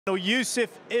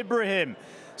Youssef Ibrahim,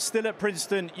 still at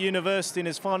Princeton University in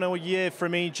his final year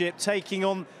from Egypt, taking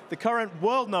on the current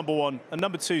world #1 and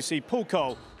 #2 seed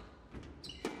Coll.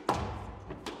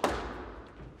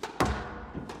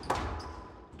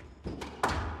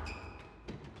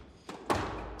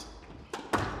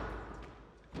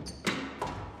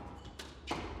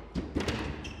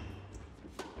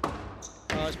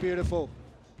 Oh, it's beautiful.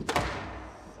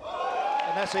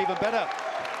 And that's even better.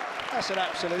 That's an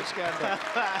absolute scandal.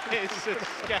 That is a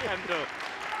scandal.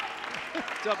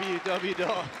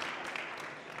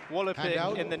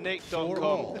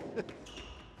 www.wallopinginthenick.com.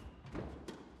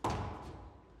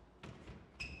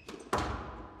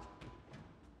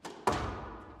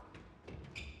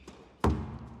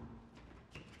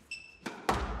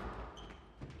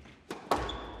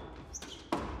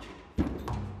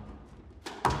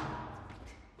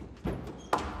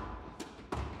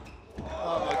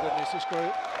 Oh my goodness, this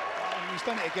group. He's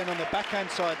done it again on the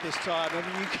backhand side this time. I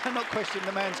mean, you cannot question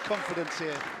the man's confidence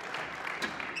here.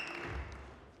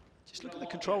 Just look at the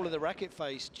control of the racket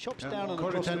face. Chops down on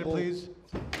the cross the ball. Please. Oh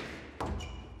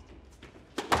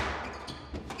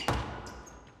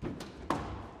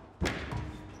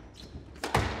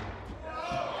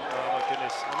my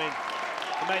goodness, I mean,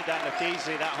 he made that look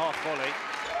easy, that half volley.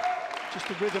 Just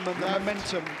the rhythm and the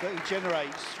momentum that he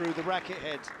generates through the racket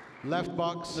head. Left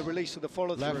box. The release of the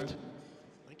follow-through. Left.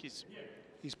 I think he's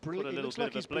bleeding. It looks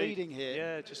like he's bleeding here.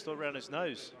 Yeah, just around his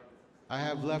nose. I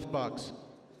have left box.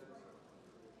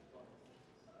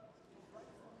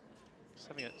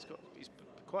 He's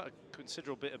quite a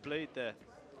considerable bit of bleed there.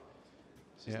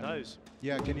 It's his nose.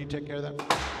 Yeah, can you take care of that?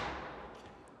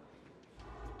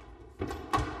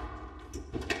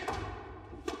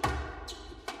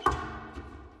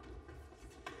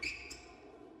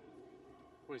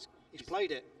 Well, He's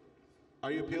played it.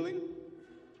 Are you appealing?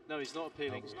 No, he's not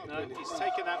appealing. No, he's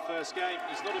taken that first game.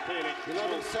 He's not appealing.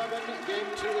 11-7, game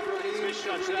 2, Ibrahim. He's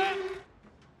misjudged that.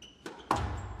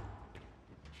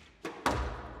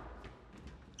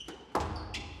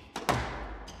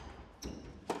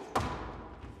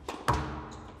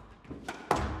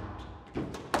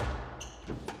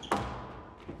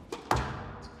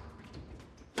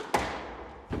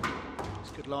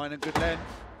 It's good line and good length.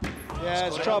 Yeah,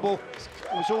 it's trouble.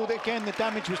 It was all, again, the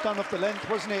damage was done off the length,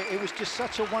 wasn't it? It was just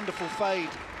such a wonderful fade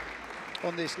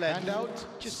on this length. Handout,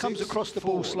 just comes across the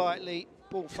ball slightly.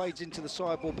 Ball fades into the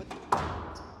sideboard, but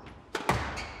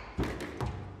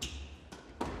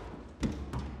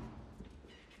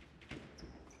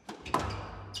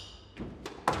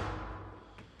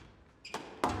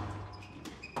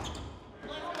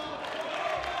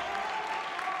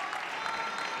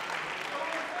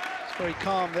it's very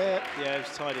calm there. Yeah, it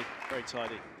was tidy, very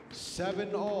tidy.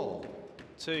 7-all.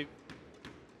 Two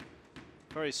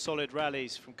very solid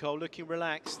rallies from Coll, looking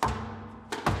relaxed. But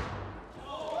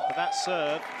that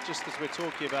serve, just as we're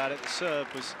talking about it, the serve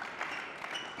was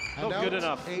not good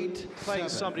enough. 8-7. Playing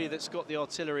somebody that's got the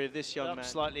artillery of this young man.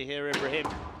 Slightly here, Ibrahim.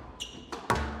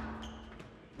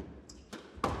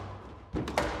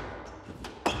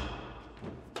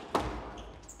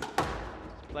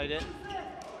 Played it.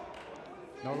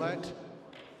 No let.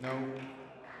 No.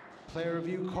 Player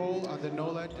review, Coll on the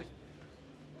no let.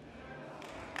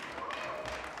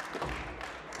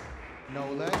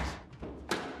 No let.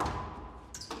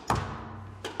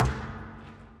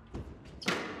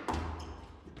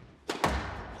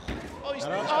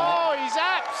 Oh, he's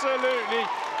absolutely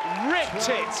ripped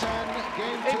it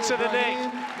into the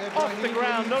net, off the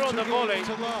ground, not on the volley.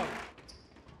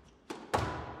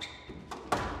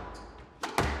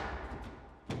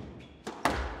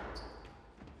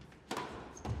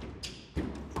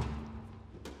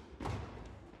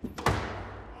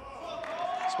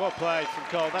 It's well played from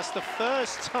Coll. That's the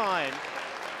first time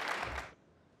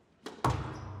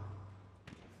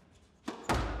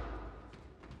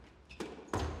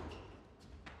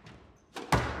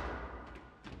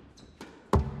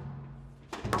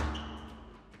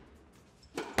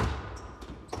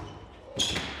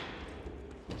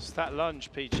it's that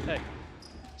lunge, Peach. Hey,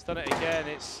 it's done it again.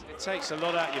 It takes a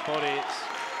lot out of your body.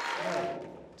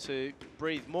 It's to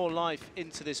breathe more life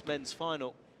into this men's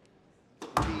final.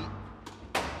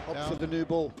 Opt for the new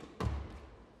ball.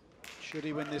 Should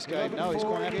he win this game? No, he's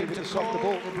quite happy to stop the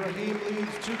ball. Ibrahim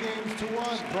leads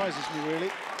 2-1. Surprises me,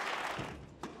 really.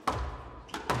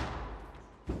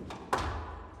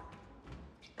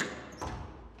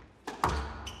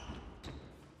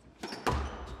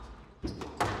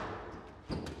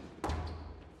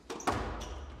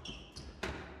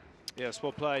 Yes,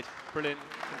 well played. Brilliant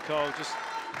from Coll. Just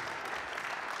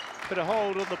put a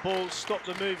hold on the ball, stop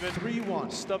the movement.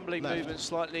 3-1. Stumbling left. movement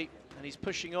slightly, and he's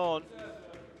pushing on.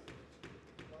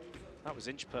 That was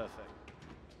inch perfect.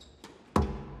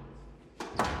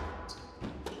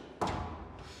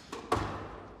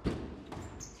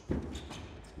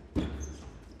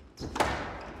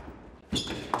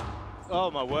 Oh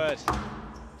my word.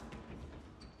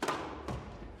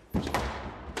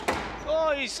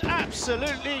 Oh, he's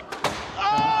absolutely...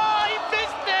 Oh, he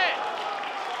missed it!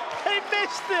 He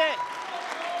missed it!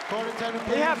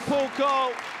 He had Paul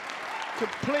Coll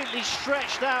completely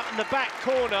stretched out in the back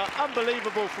corner.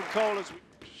 Unbelievable from Coll.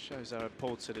 Shows how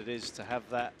important it is to have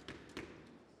that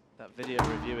video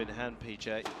review in hand,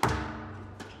 PJ.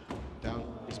 Down.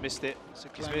 He's missed it.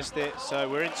 He's missed it. So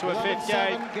we're into a fifth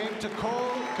game. Game to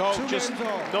Coll. Coll just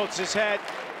nods his head.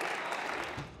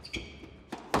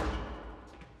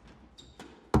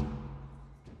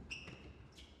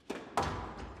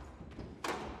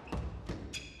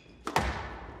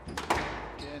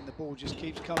 Again, the ball just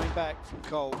keeps coming back from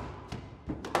Coll.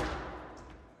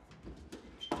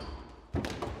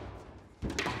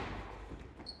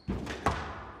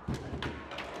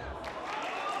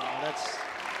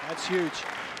 That's huge.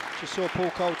 Just saw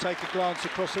Paul Coll take a glance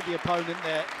across at the opponent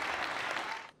there.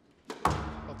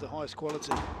 Of the highest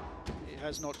quality. It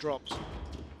has not dropped.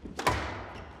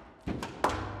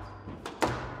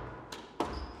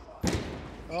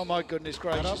 Oh my goodness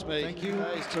gracious me. Thank you.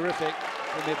 That is terrific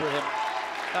from Ibrahim.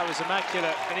 That was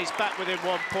immaculate, and he's back within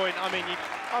 1 point. I mean,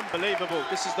 unbelievable.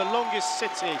 This is the longest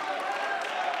city.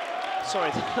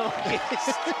 Sorry, the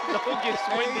longest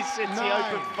Windy City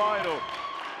Open final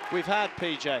we've had,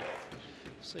 PJ.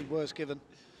 See worse given.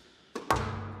 He's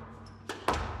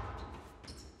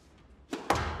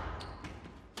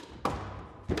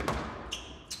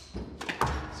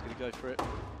going to go for it.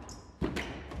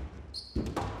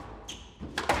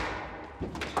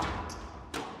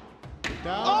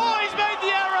 Down. Oh, he's made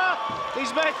the error!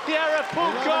 He's made the error.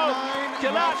 Paul Coll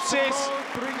collapses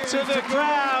to the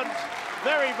ground.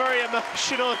 Very, very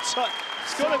emotional. He's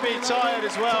got to be tired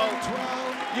as well.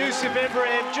 Youssef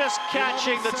Ibrahim just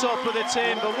catching the top of the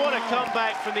tin, but what a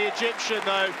comeback from the Egyptian,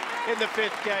 though, in the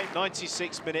fifth game.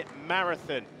 96-minute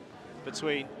marathon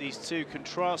between these two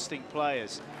contrasting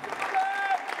players.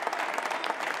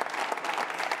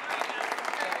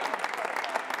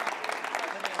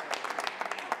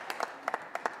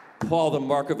 Paul, the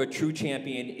mark of a true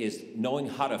champion is knowing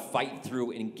how to fight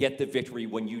through and get the victory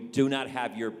when you do not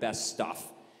have your best stuff.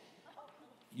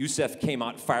 Youssef came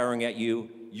out firing at you.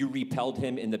 You repelled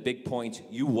him in the big points.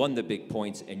 You won the big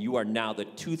points, and you are now the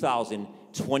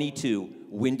 2022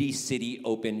 Windy City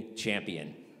Open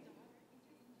champion.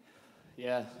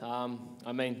 Yeah,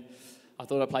 I mean, I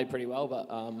thought I played pretty well, but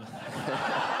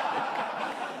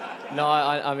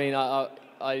no,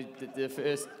 the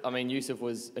first, Youssef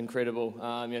was incredible.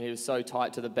 He was so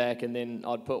tight to the back, and then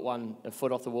I'd put a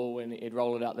foot off the wall and he'd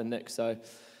roll it out the nick. So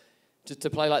just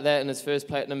to play like that in his first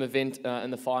platinum event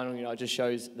in the final, it just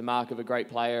shows the mark of a great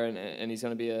player, and he's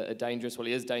going to be a dangerous. Well,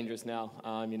 he is dangerous now.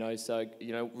 So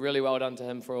really well done to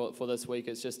him for this week.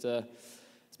 It's just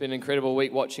it's been an incredible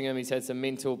week watching him. He's had some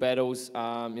mental battles.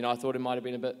 I thought he might have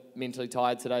been a bit mentally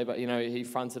tired today, but he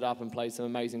fronted up and played some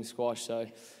amazing squash. So.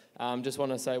 Just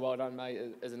want to say well done, mate.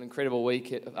 It's an incredible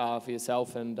week for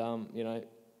yourself, and yeah.